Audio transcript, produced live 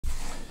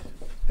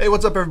Hey,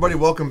 what's up everybody?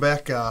 Welcome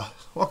back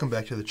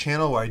to the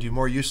channel where I do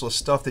more useless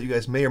stuff that you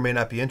guys may or may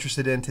not be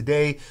interested in.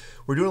 Today,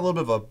 we're doing a little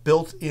bit of a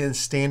built-in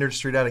standard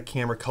straight out of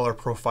camera color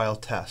profile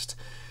test.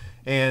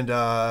 And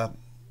I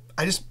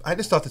just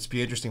thought this would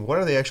be interesting. What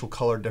are the actual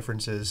color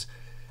differences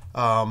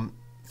from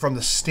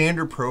the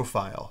standard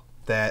profile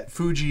that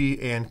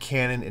Fuji and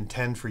Canon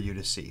intend for you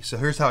to see? So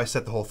here's how I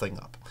set the whole thing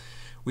up.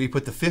 We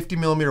put the 50mm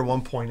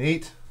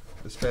 1.8,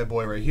 this bad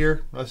boy right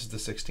here. This is the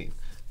 16,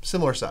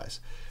 similar size.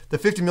 The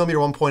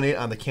 50mm 1.8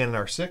 on the Canon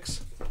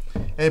R6,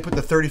 and I put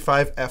the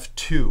 35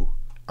 f2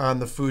 on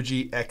the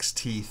Fuji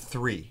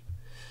X-T3.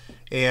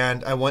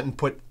 And I went and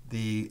put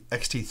the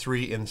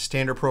X-T3 in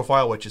standard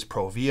profile, which is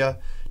Pro Via.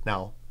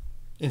 Now,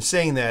 in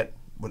saying that,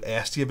 would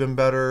ASTI have been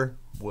better?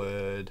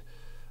 Would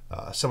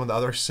some of the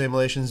other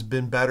simulations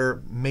been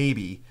better?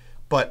 Maybe,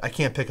 but I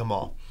can't pick them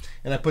all.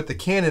 And I put the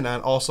Canon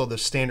on also the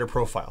standard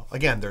profile.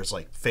 Again, there's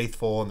like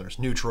faithful and there's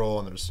neutral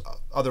and there's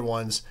other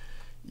ones.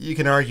 You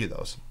can argue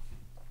those.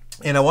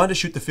 And I wanted to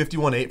shoot the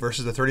 51.8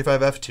 versus the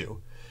 35 f2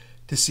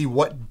 to see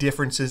what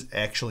differences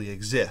actually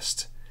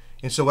exist.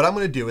 And so what I'm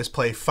going to do is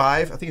play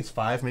I think it's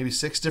five, maybe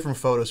six different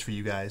photos for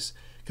you guys,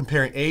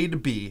 comparing A to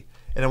B,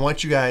 and I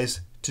want you guys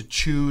to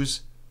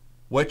choose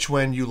which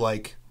one you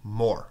like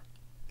more.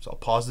 So I'll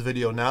pause the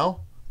video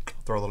now,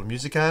 throw a little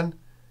music on,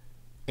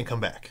 and come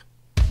back.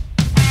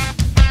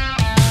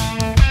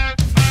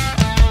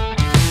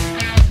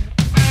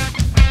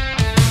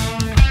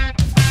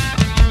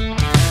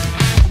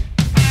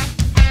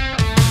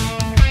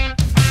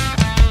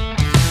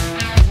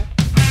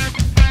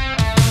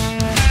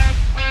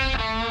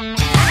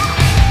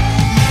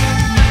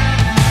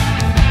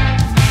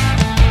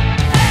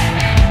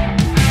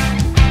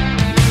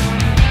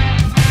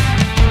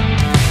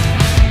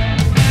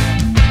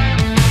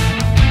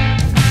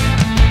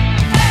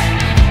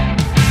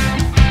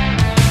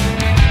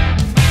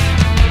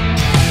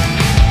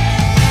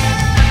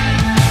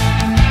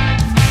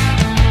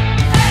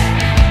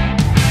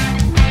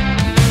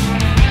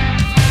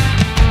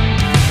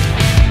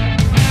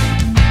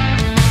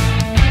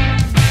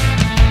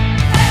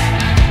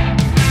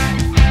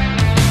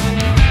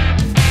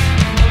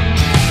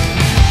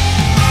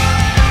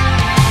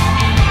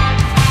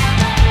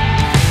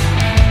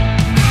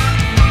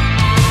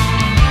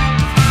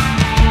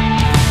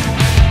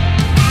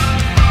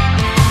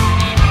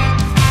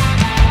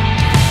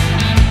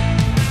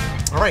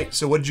 Alright,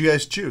 so what did you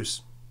guys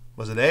choose?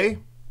 Was it A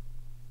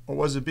or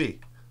was it B?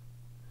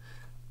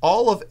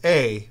 All of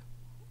A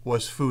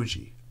was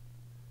Fuji,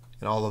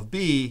 and all of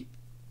B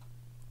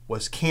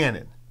was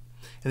Canon.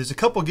 And there's a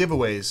couple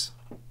giveaways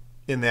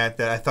in that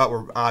I thought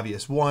were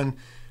obvious. One,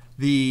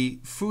 the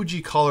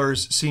Fuji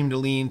colors seem to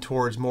lean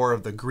towards more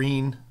of the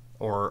green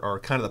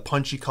or kind of the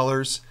punchy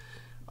colors.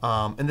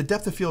 And the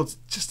depth of field is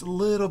just a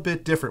little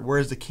bit different,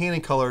 whereas the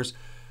Canon colors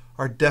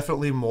are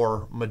definitely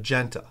more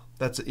magenta.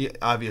 That's an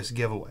obvious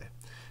giveaway.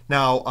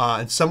 Now,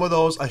 in some of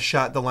those, I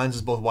shot the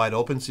lenses both wide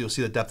open, so you'll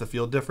see the depth of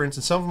field difference.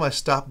 And some of them I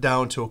stopped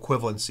down to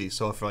equivalency.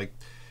 So if like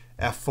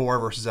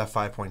f4 versus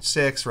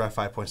f5.6 or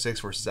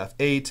f5.6 versus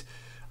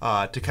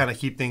f8 to kind of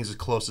keep things as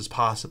close as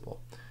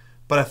possible.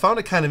 But I found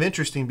it kind of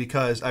interesting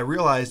because I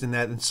realized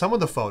in some of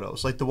the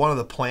photos, like the one of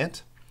the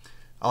plant,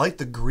 I like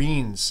the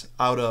greens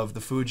out of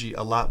the Fuji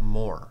a lot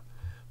more.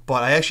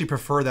 But I actually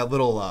prefer that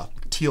little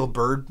teal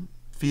bird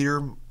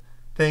feeder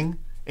thing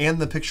and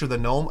the picture of the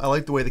gnome. I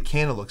like the way the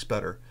Canon looks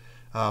better.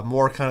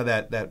 More kind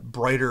of that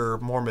brighter,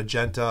 more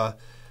magenta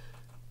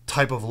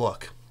type of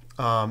look.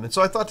 And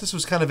so I thought this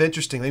was kind of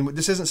interesting. I mean,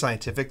 this isn't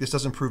scientific. This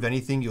doesn't prove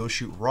anything. You'll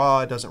shoot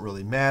raw. It doesn't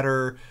really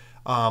matter.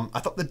 I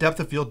thought the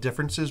depth of field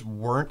differences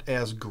weren't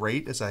as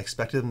great as I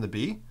expected them to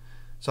be.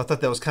 So I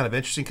thought that was kind of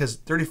interesting because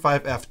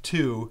 35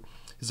 f2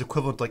 is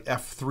equivalent to like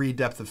f3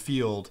 depth of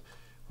field,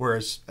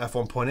 whereas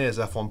f1.8 is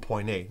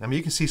f1.8. I mean,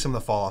 you can see some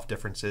of the fall off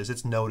differences.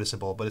 It's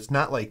noticeable, but it's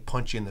not like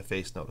punchy in the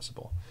face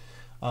noticeable.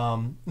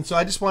 And so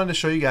I just wanted to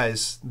show you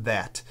guys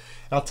that.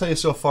 And I'll tell you,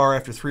 so far,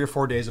 after 3 or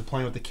 4 days of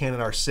playing with the Canon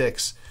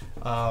R6,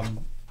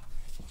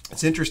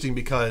 it's interesting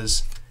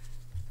because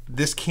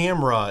this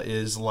camera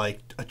is like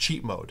a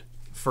cheat mode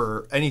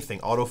for anything,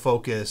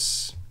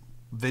 autofocus,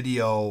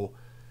 video,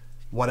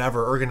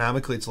 whatever.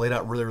 Ergonomically, it's laid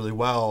out really, really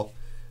well.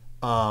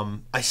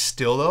 I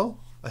still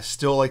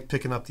like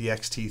picking up the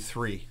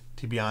X-T3,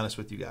 to be honest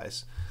with you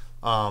guys.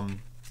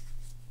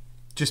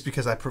 Just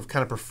because I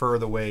kind of prefer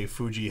the way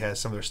Fuji has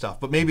some of their stuff.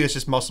 But maybe it's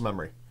just muscle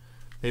memory.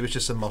 Maybe it's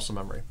just some muscle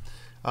memory.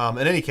 In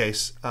any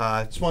case,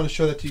 I just wanted to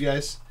show that to you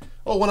guys.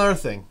 Oh, one other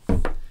thing.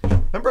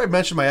 Remember I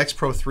mentioned my X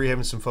Pro 3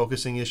 having some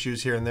focusing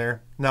issues here and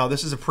there? Now,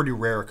 this is a pretty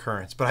rare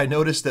occurrence, but I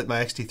noticed that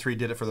my X-T3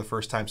 did it for the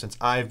first time since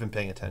I've been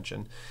paying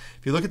attention.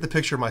 If you look at the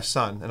picture of my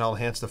son, and I'll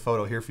enhance the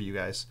photo here for you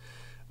guys,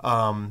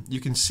 you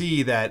can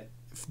see that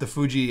the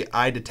Fuji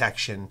eye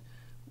detection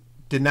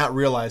did not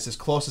realize his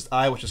closest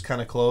eye, which is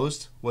kind of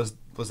closed, was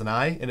an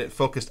eye, and it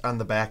focused on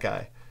the back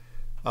eye.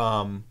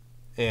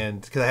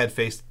 And because I had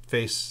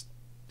face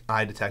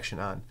eye detection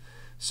on.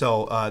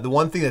 So the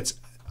one thing that's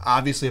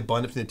obviously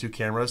abundant between the two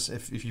cameras,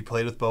 if you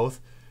played with both,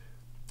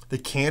 the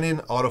Canon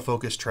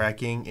autofocus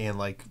tracking and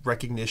like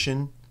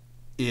recognition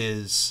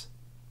is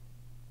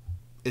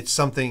it's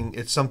something.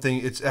 I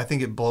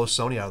think it blows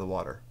Sony out of the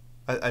water.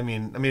 I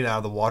mean out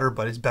of the water,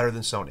 but it's better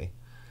than Sony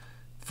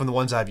from the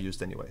ones I've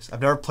used, anyways.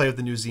 I've never played with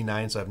the new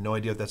Z9, so I have no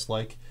idea what that's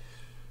like.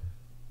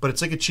 But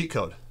it's like a cheat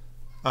code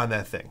on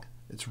that thing.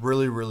 It's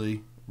really,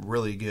 really,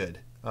 really good.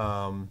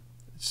 Some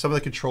of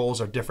the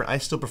controls are different. I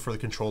still prefer the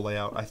control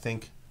layout, I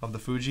think, of the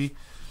Fuji.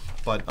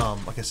 But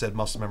like I said,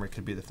 muscle memory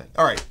could be the thing.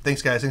 All right,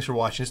 thanks guys. Thanks for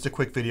watching. Just a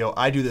quick video.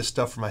 I do this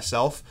stuff for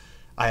myself.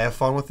 I have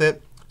fun with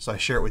it, so I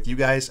share it with you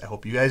guys. I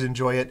hope you guys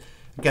enjoy it.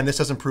 Again, this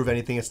doesn't prove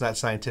anything. It's not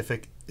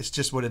scientific. It's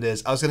just what it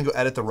is. I was going to go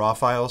edit the RAW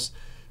files,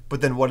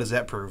 but then what does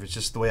that prove? It's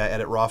just the way I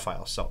edit RAW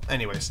files. So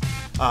anyways,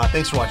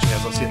 thanks for watching,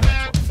 guys. I'll see you in the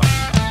next one. Bye.